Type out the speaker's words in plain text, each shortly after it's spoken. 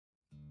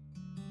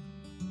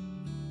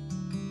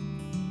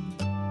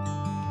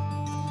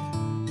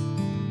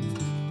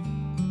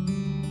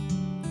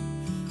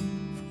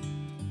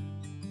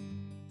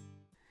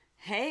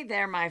Hey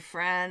there, my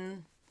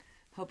friend.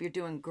 Hope you're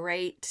doing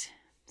great.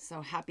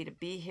 So happy to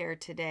be here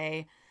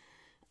today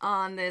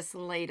on this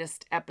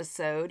latest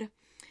episode.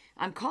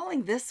 I'm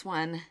calling this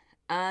one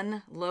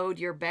Unload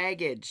Your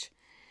Baggage.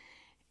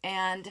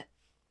 And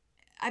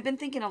I've been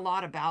thinking a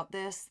lot about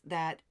this,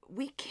 that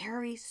we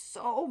carry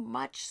so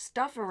much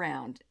stuff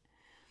around.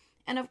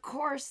 And of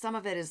course, some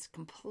of it is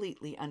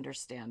completely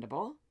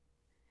understandable.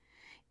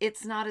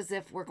 It's not as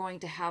if we're going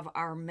to have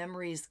our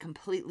memories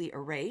completely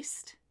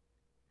erased.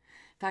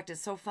 In fact,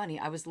 it's so funny.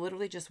 I was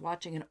literally just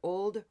watching an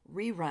old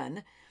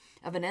rerun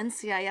of an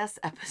NCIS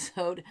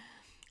episode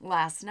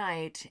last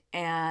night,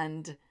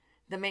 and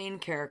the main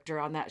character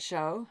on that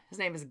show, his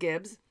name is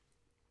Gibbs,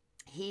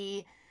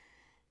 he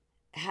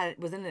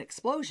was in an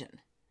explosion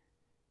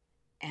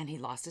and he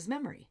lost his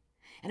memory.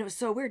 And it was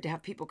so weird to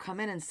have people come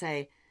in and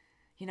say,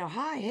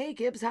 hi, hey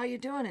Gibbs, how you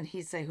doing? And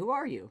he'd say, who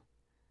are you?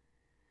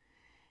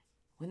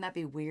 Wouldn't that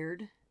be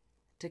weird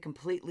to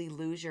completely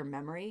lose your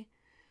memory?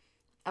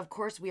 Of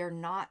course, we are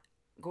not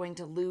going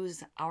to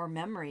lose our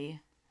memory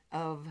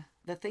of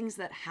the things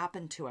that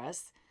happen to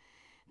us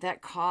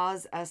that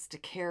cause us to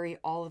carry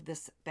all of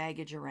this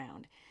baggage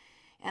around.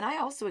 And I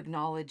also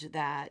acknowledge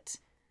that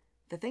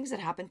the things that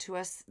happen to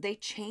us, they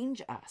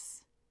change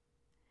us.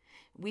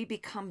 We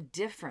become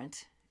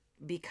different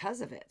because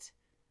of it.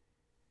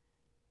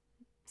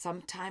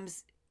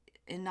 Sometimes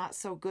in not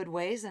so good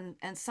ways, and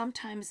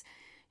sometimes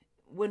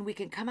when we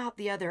can come out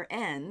the other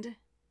end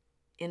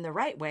in the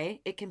right way,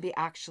 it can be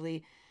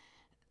actually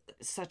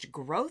such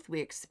growth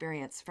we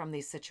experience from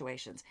these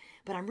situations.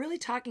 But I'm really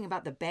talking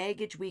about the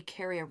baggage we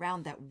carry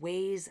around that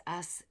weighs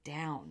us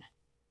down.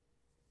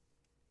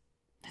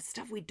 That's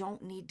stuff we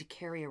don't need to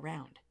carry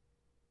around.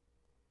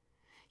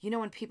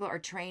 When people are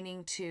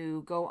training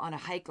to go on a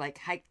hike, like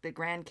hike the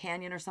Grand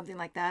Canyon or something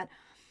like that,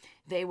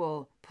 they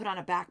will put on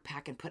a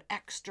backpack and put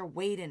extra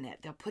weight in it.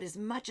 They'll put as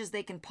much as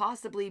they can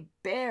possibly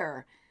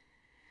bear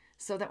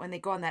so that when they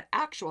go on that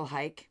actual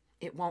hike,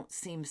 it won't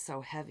seem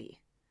so heavy.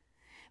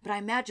 But I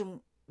imagine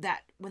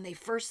that when they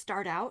first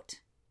start out,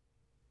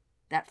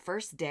 that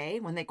first day,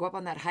 when they go up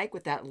on that hike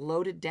with that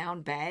loaded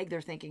down bag,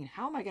 they're thinking,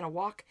 how am I going to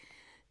walk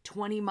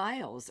 20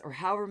 miles or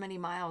however many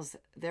miles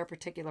their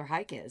particular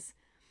hike is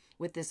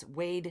with this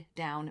weighed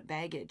down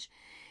baggage?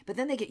 But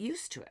then they get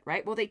used to it,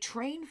 right? Well, they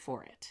train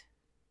for it.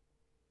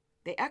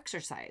 They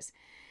exercise.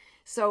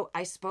 So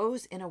I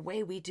suppose in a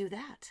way we do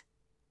that.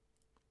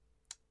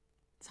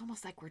 It's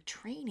almost like we're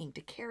training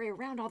to carry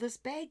around all this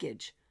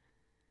baggage.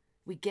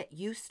 We get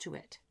used to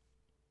it.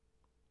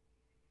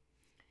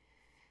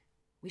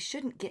 We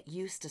shouldn't get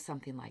used to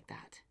something like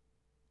that.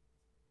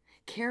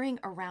 Carrying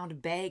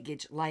around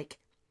baggage like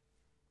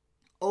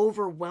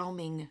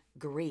overwhelming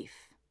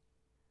grief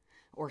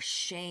or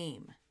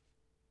shame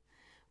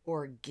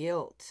or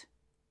guilt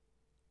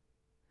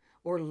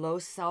or low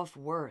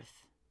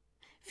self-worth,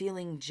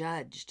 feeling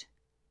judged.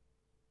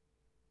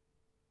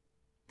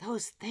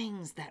 Those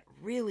things that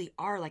really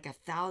are like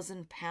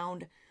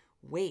 1,000-pound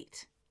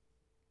weight.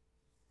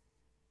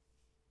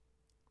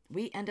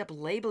 We end up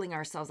labeling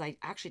ourselves. I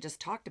actually just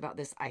talked about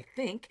this, I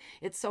think.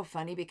 It's so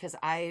funny because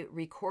I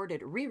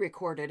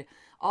re-recorded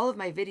all of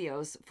my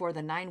videos for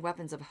the 9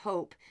 Weapons of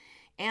Hope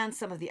and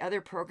some of the other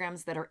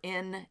programs that are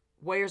in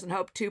Warriors and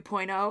Hope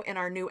 2.0 in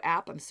our new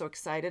app I'm so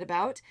excited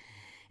about.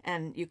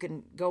 And you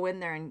can go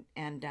in there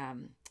and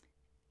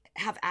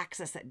have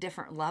access at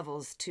different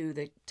levels to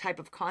the type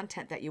of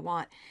content that you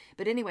want.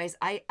 But anyways,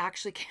 I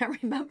actually can't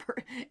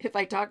remember if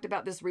I talked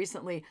about this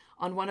recently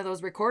on one of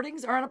those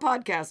recordings or on a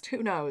podcast.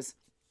 Who knows?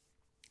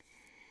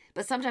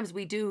 But sometimes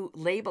we do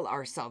label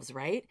ourselves,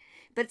 right?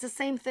 But it's the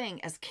same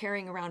thing as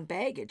carrying around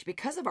baggage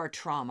because of our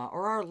trauma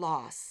or our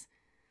loss,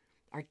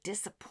 our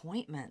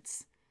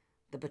disappointments,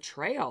 the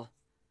betrayal.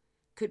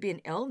 Could be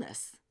an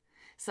illness.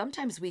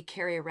 Sometimes we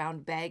carry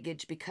around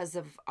baggage because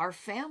of our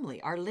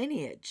family, our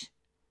lineage,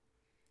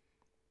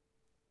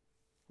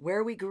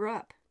 where we grew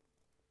up.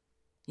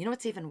 You know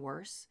what's even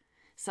worse?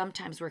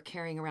 Sometimes we're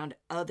carrying around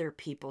other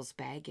people's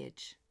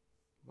baggage.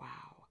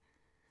 Wow.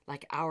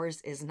 Like ours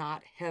is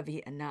not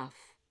heavy enough.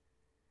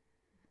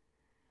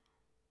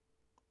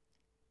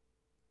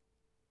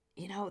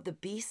 The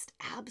beast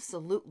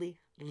absolutely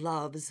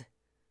loves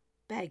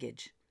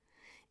baggage.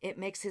 It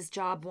makes his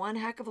job one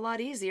heck of a lot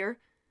easier.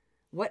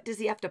 What does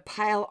he have to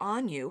pile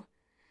on you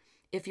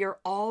if you're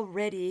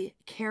already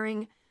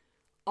carrying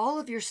all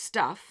of your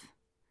stuff,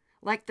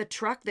 like the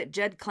truck that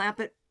Jed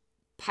Clampett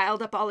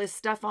piled up all his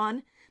stuff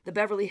on, the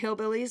Beverly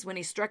Hillbillies, when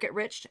he struck it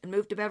rich and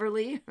moved to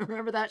Beverly?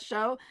 Remember that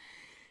show?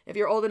 If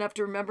you're old enough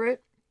to remember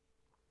it.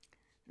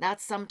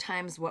 That's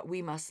sometimes what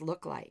we must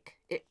look like.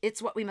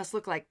 It's what we must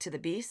look like to the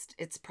beast.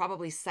 It's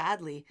probably,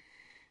 sadly,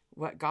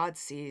 what God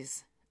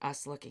sees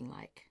us looking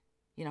like.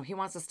 He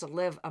wants us to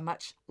live a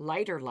much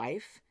lighter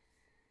life.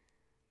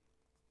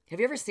 Have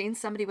you ever seen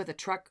somebody with a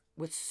truck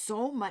with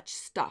so much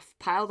stuff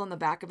piled on the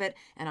back of it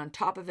and on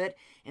top of it,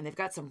 and they've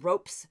got some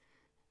ropes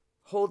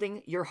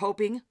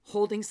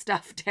holding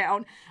stuff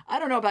down. I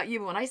don't know about you,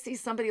 but when I see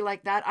somebody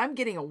like that, I'm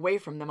getting away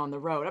from them on the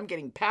road. I'm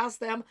getting past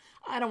them.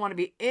 I don't want to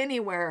be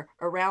anywhere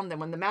around them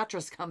when the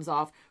mattress comes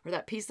off, or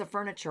that piece of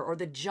furniture, or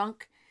the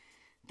junk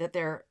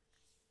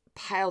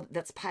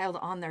that's piled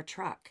on their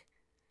truck.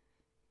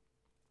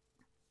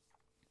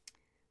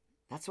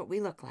 That's what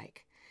we look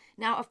like.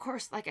 Now, of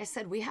course, like I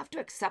said, we have to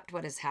accept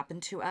what has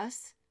happened to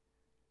us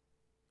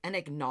and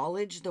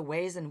acknowledge the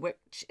ways in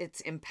which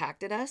it's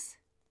impacted us.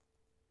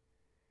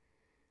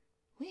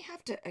 We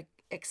have to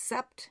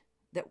accept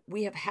that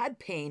we have had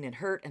pain and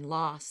hurt and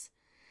loss.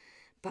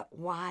 But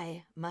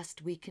why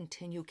must we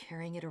continue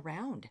carrying it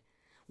around?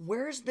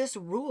 Where's this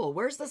rule?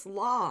 Where's this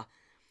law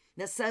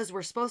that says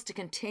we're supposed to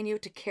continue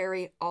to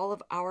carry all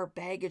of our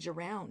baggage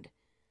around?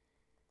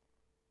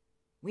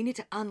 We need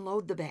to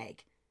unload the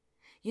bag.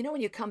 You know,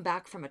 when you come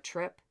back from a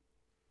trip,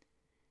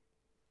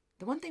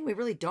 the one thing we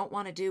really don't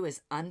want to do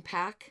is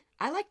unpack.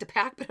 I like to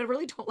pack, but I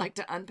really don't like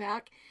to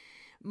unpack.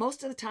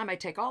 Most of the time, I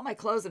take all my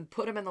clothes and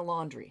put them in the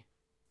laundry.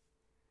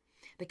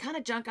 The kind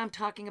of junk I'm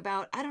talking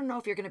about, I don't know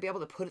if you're going to be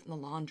able to put it in the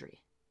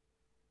laundry.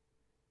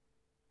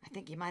 I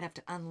think you might have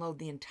to unload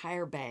the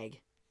entire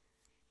bag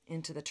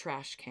into the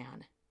trash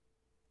can.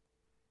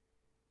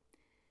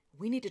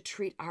 We need to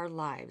treat our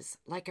lives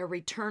like a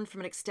return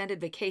from an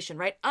extended vacation,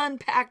 right?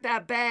 Unpack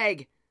that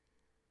bag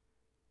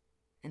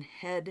and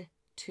head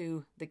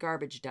to the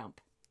garbage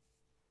dump.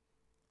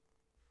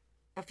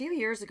 A few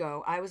years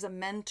ago, I was a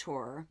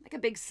mentor, like a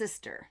big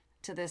sister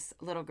to this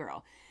little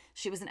girl.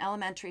 She was in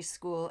elementary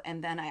school,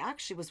 and then I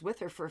actually was with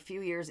her for a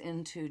few years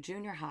into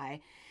junior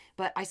high.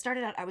 But I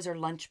started out, I was her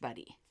lunch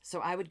buddy.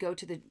 So I would go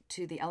to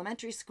the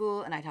elementary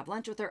school, and I'd have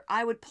lunch with her.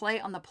 I would play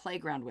on the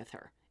playground with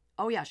her.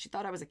 Oh yeah, she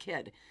thought I was a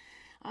kid.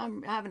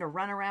 I'm having to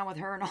run around with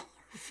her and all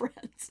her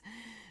friends.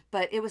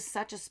 But it was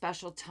such a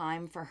special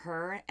time for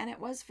her, and it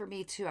was for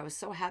me too. I was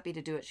so happy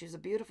to do it. She was a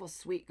beautiful,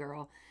 sweet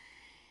girl.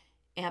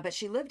 But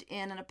she lived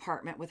in an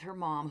apartment with her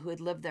mom, who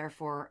had lived there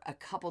for a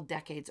couple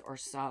decades or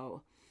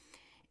so.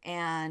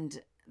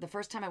 And the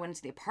first time I went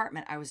into the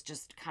apartment, I was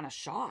just kind of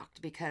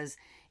shocked because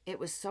it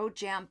was so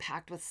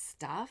jam-packed with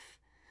stuff,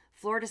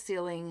 floor to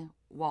ceiling,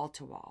 wall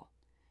to wall.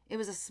 It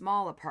was a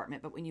small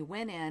apartment, but when you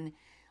went in,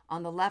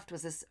 on the left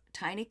was this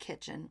tiny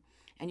kitchen,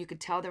 and you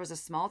could tell there was a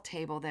small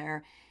table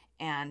there,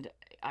 and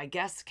I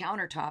guess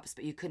countertops,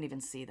 but you couldn't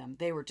even see them.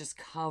 They were just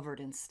covered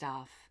in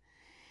stuff.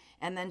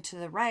 And then to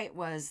the right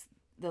was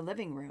the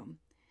living room.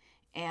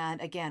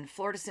 And again,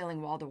 floor to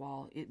ceiling, wall to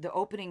wall. The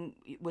opening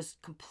was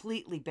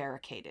completely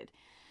barricaded.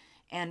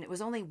 And it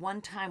was only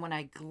one time when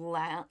I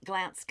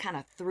glanced kind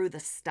of through the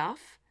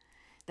stuff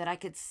that I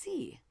could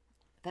see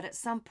that at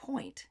some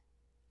point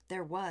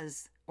there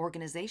was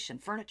organization,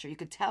 furniture. You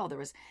could tell there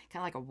was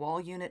kind of like a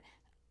wall unit,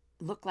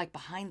 looked like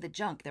behind the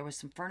junk there was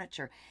some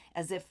furniture,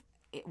 as if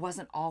it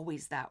wasn't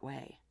always that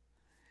way.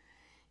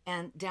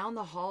 And down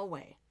the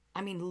hallway,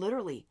 I mean,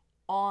 literally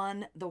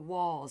on the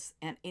walls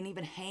and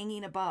even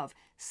hanging above,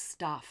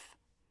 stuff.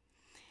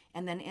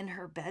 And then in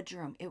her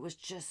bedroom, it was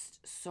just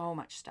so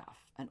much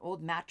stuff. An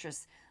old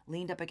mattress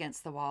leaned up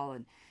against the wall,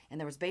 and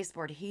there was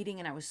baseboard heating,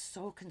 and I was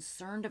so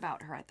concerned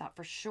about her. I thought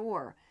for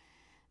sure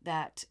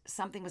that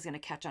something was going to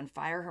catch on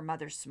fire. Her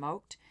mother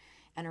smoked,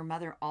 and her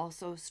mother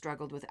also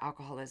struggled with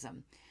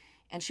alcoholism.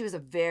 And she was a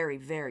very,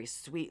 very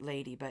sweet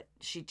lady, but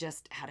she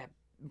just had a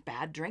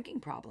bad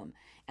drinking problem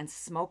and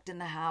smoked in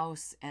the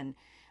house. And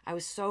I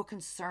was so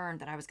concerned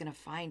that I was going to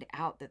find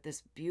out that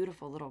this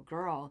beautiful little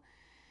girl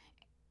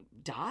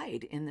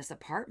died in this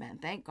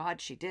apartment. Thank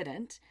God she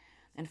didn't.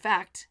 In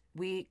fact,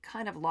 we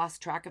kind of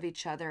lost track of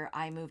each other.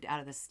 I moved out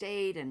of the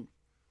state and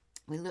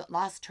we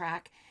lost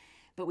track,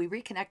 but we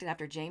reconnected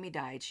after Jamie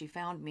died. She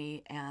found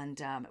me, and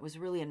it was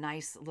really a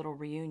nice little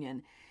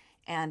reunion.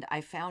 And I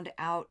found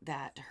out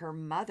that her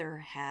mother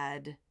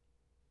had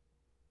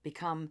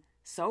become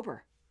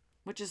sober,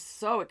 which is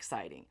so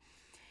exciting.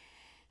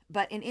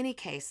 But in any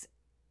case,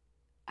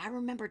 I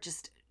remember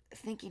just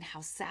thinking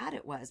how sad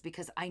it was,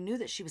 because I knew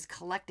that she was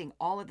collecting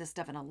all of this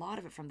stuff, and a lot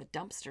of it from the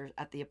dumpster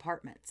at the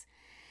apartments.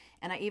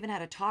 And I even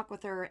had a talk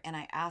with her, and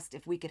I asked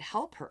if we could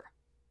help her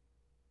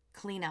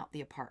clean out the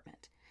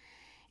apartment.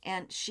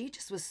 And she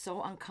just was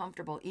so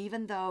uncomfortable.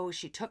 Even though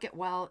she took it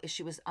well,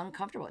 she was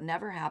uncomfortable. It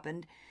never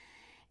happened.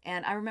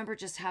 And I remember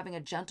just having a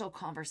gentle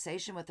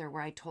conversation with her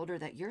where I told her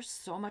that you're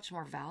so much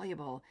more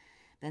valuable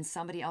than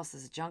somebody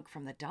else's junk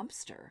from the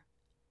dumpster.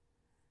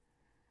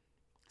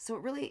 So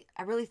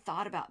I really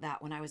thought about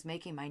that when I was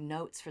making my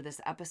notes for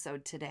this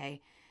episode today,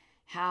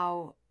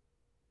 how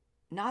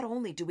not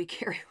only do we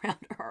carry around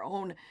our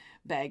own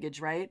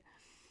baggage, right?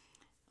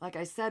 Like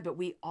I said, but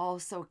we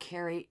also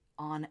carry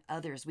on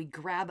others. We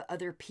grab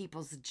other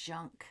people's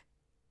junk.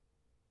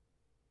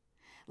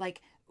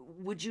 Like,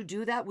 would you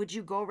do that? Would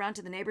you go around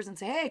to the neighbors and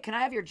say, hey, can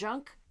I have your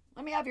junk?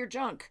 Let me have your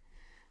junk.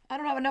 I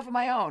don't have enough of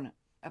my own.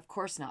 Of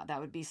course not. That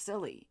would be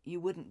silly. You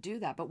wouldn't do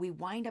that. But we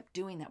wind up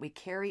doing that. We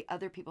carry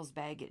other people's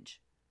baggage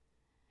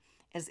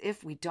as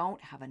if we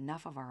don't have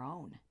enough of our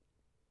own.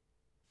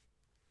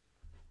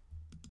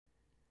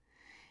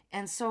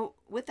 And so,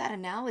 with that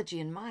analogy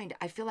in mind,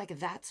 I feel like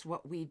that's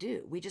what we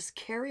do. We just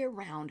carry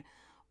around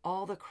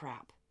all the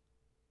crap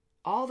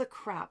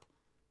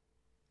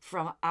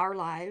from our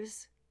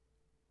lives.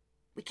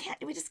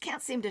 We just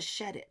can't seem to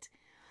shed it.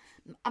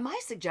 My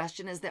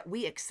suggestion is that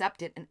we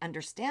accept it and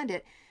understand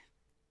it,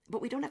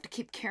 but we don't have to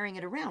keep carrying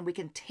it around. We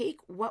can take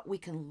what we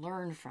can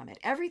learn from it.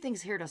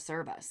 Everything's here to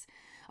serve us.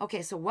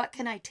 Okay, so what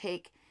can I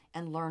take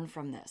and learn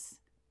from this?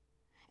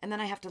 And then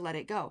I have to let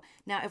it go.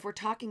 Now, if we're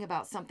talking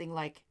about something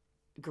like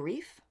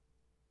grief,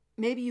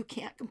 maybe you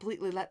can't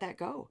completely let that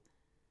go.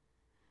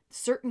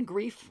 Certain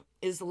grief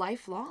is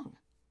lifelong.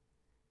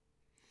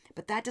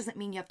 But that doesn't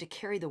mean you have to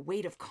carry the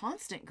weight of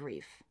constant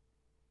grief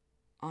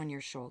on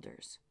your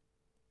shoulders.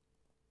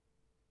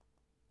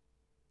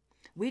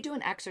 We do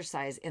an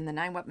exercise in the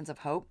 9 Weapons of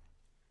Hope.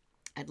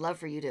 I'd love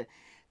for you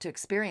to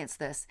experience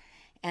this.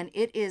 And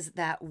it is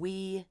that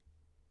we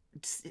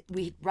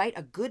write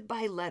a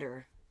goodbye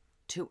letter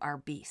to our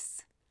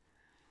beasts.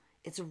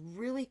 It's a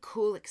really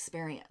cool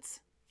experience.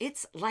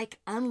 It's like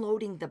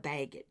unloading the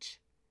baggage.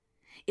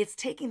 It's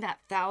taking that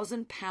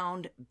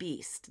 1,000-pound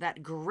beast,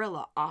 that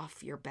gorilla,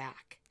 off your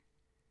back.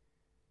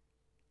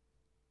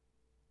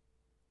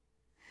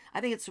 I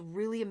think it's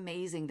really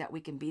amazing that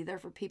we can be there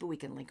for people. We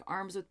can link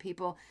arms with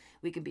people.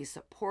 We can be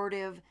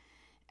supportive,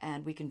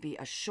 and we can be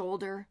a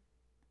shoulder,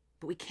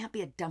 but we can't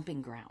be a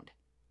dumping ground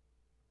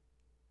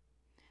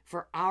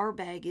for our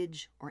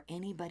baggage or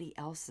anybody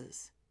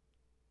else's.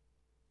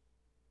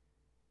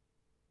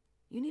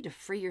 You need to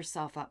free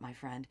yourself up, my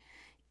friend.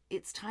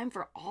 It's time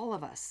for all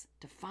of us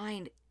to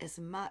find as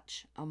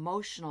much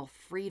emotional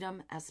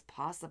freedom as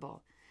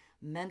possible,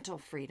 mental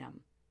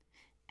freedom,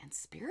 and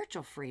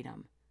spiritual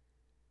freedom.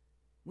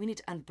 We need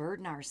to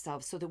unburden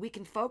ourselves so that we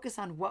can focus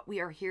on what we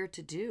are here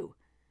to do,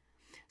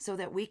 so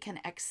that we can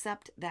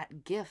accept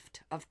that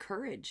gift of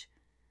courage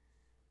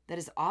that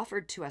is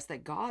offered to us,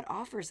 that God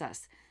offers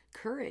us,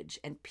 courage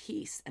and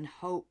peace and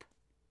hope.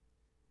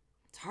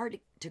 It's hard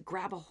to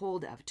grab a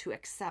hold of, to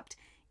accept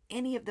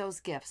any of those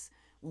gifts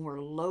when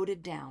we're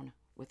loaded down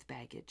with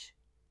baggage.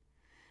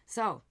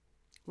 So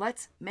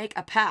let's make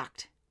a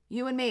pact.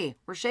 You and me,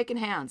 we're shaking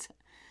hands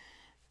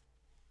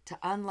to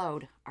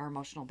unload our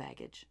emotional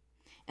baggage.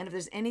 And if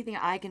there's anything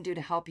I can do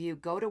to help you,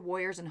 go to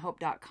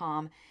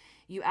warriorsandhope.com.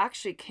 You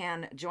actually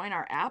can join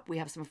our app. We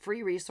have some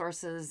free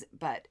resources,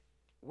 but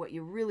what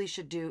you really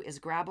should do is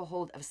grab a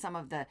hold of some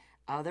of the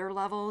other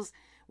levels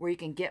where you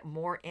can get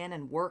more in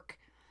and work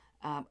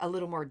a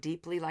little more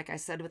deeply, like I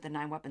said, with the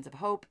 9 Weapons of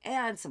Hope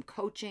and some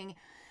coaching.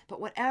 But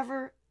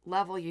whatever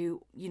level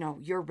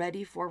you're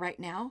ready for right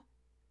now,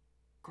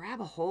 grab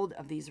a hold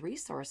of these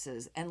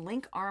resources and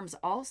link arms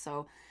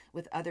also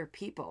with other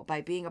people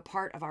by being a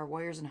part of our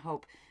Warriors in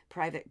Hope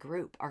private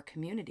group, our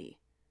community.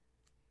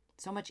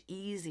 So much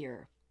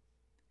easier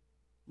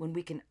when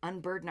we can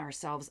unburden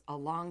ourselves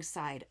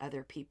alongside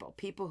other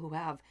people who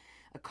have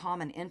a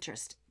common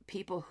interest,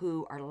 people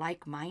who are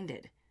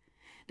like-minded.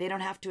 They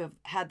don't have to have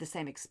had the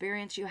same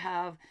experience you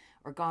have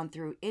or gone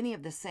through any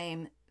of the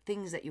same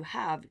things that you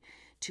have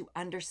to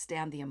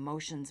understand the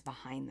emotions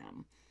behind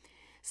them.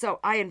 So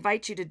I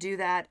invite you to do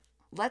that.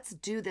 Let's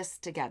do this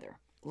together.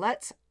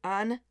 Let's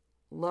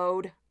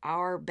unload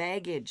our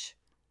baggage.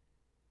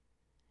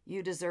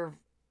 You deserve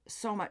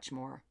so much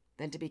more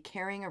than to be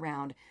carrying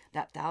around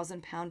that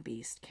 1,000-pound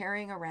beast,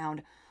 carrying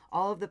around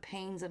all of the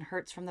pains and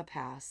hurts from the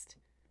past.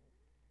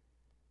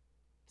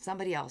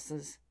 Somebody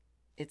else's.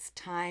 It's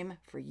time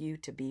for you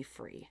to be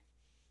free.